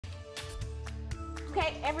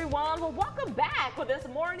Okay, everyone, well, welcome back for this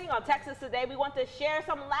morning on Texas Today. We want to share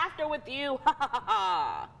some laughter with you.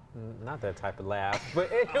 Not that type of laugh, but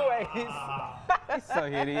anyways, he's so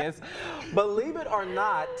hideous. Believe it or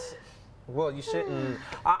not, well, you shouldn't.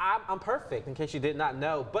 I'm perfect, in case you did not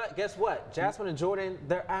know. But guess what? Jasmine and Jordan,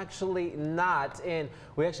 they're actually not, and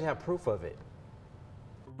we actually have proof of it.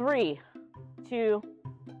 3, 2,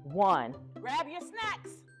 1. Grab your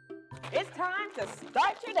snacks. It's time to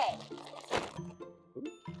start your day.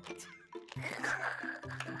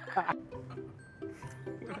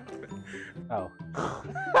 Oh.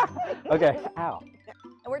 Okay. Ow.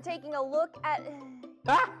 And we're taking a look at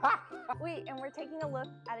we're taking a look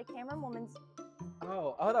at a camera woman's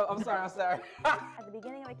Oh, hold on. I'm sorry. at the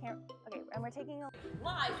beginning of a camera. Okay, and we're taking a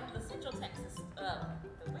Live from the Central Texas.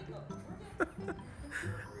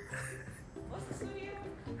 What's the studio?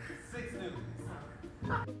 6 News.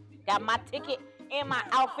 Got my ticket and my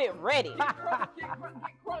outfit ready.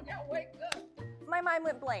 my mind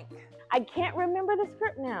went blank. I can't remember the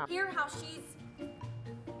script now. Hear how she's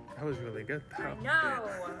That was really good though. I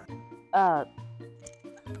know.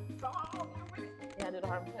 Yeah, I did a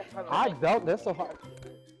hard I don't. That's so hard.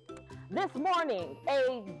 This morning,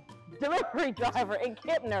 a delivery driver in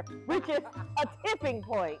Kempner reaches a tipping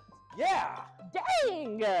point. Yeah.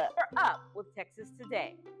 Dang! We're up with Texas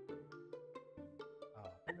Today.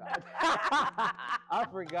 Oh, God. I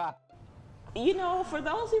forgot. You know, for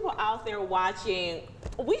those people out there watching,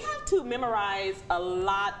 we have to memorize a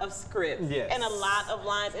lot of scripts and a lot of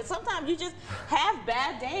lines. And sometimes you just have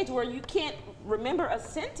bad days where you can't remember a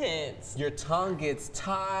sentence. Your tongue gets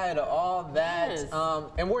tied, all that. Yes.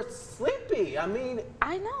 And we're sleepy. I mean,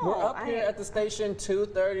 I know. We're up here at the station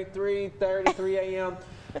 2:33, 3 a.m.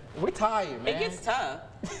 We're tired, man. It gets tough.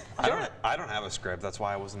 I don't have a script. That's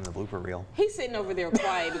why I was in the blooper reel. He's sitting over there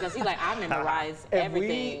quiet because he's like, I memorize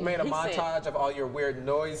everything. If we made a He said- montage of all your weird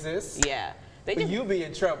noises, Yeah. They but just, you'd be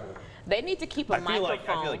in trouble. they need to keep a I feel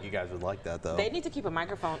microphone. like you guys would like that though. They need to keep a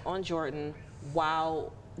microphone on Jordan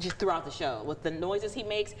while just throughout the show with the noises he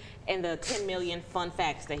makes and the 10 million fun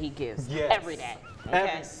facts that he gives Yes. every day. Okay?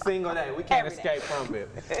 Every single day. We can't Every day. escape from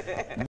it.